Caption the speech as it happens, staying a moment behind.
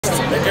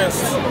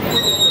against the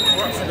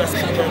corruption that's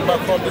been going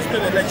back home. There's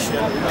been an election,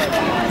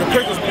 the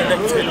president's been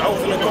elected. I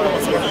was in the Congo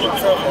myself,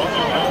 further,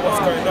 I know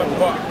what's going on,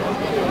 but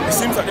it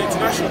seems like the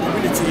international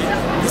community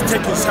is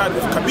taking side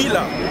with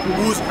Kabila,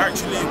 who's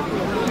actually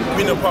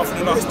been in power for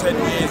the last 10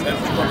 years and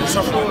people have been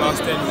suffering for the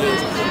last 10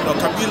 years. Now,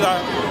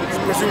 Kabila,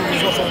 presumably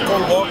he's not from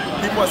Congo,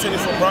 people are saying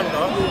he's from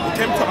Rwanda. He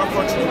came to our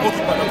country,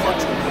 occupied our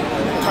country.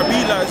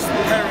 Kabila's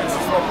parents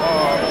is from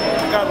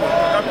Kagame,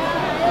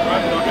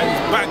 and he's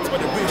backed by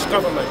the British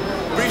government.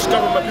 British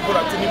government, people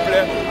like Tony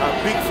Blair are a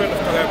big friend of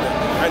Kagame.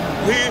 And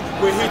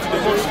we're here to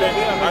demonstrate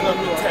and on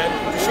 10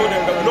 to show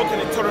them that we're not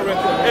going to tolerate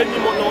any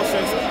more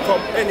nonsense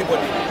from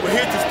anybody. We're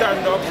here to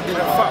stand up and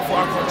fight for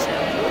our country.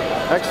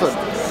 Excellent.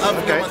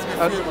 Okay.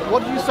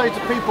 What do you say to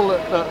people,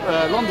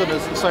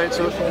 Londoners, that say it's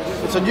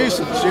a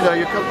nuisance? You know,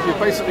 you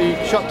basically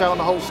shut down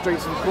the whole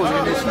streets and causing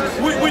a nuisance.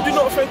 We do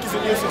not think it's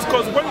a nuisance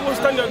because when we were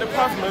standing on the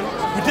pavement,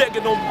 we didn't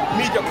get no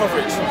media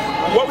coverage.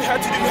 What we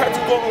had to do, we had to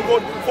go on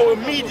road for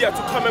media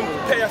to come and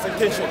pay us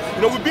attention.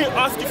 You know, we've been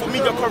asking for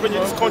media coverage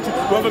in this country.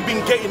 We haven't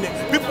been getting it.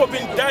 People have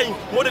been dying.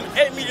 More than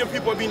 8 million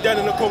people have been dying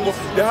in the Congo.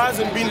 There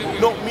hasn't been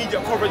no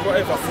media coverage,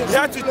 whatever. He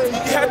had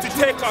to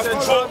take us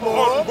on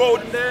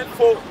road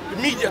for the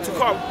media to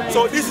come.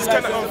 So this is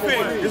kind of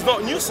unfair. It's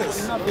not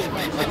nuisance.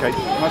 Okay,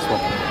 nice one.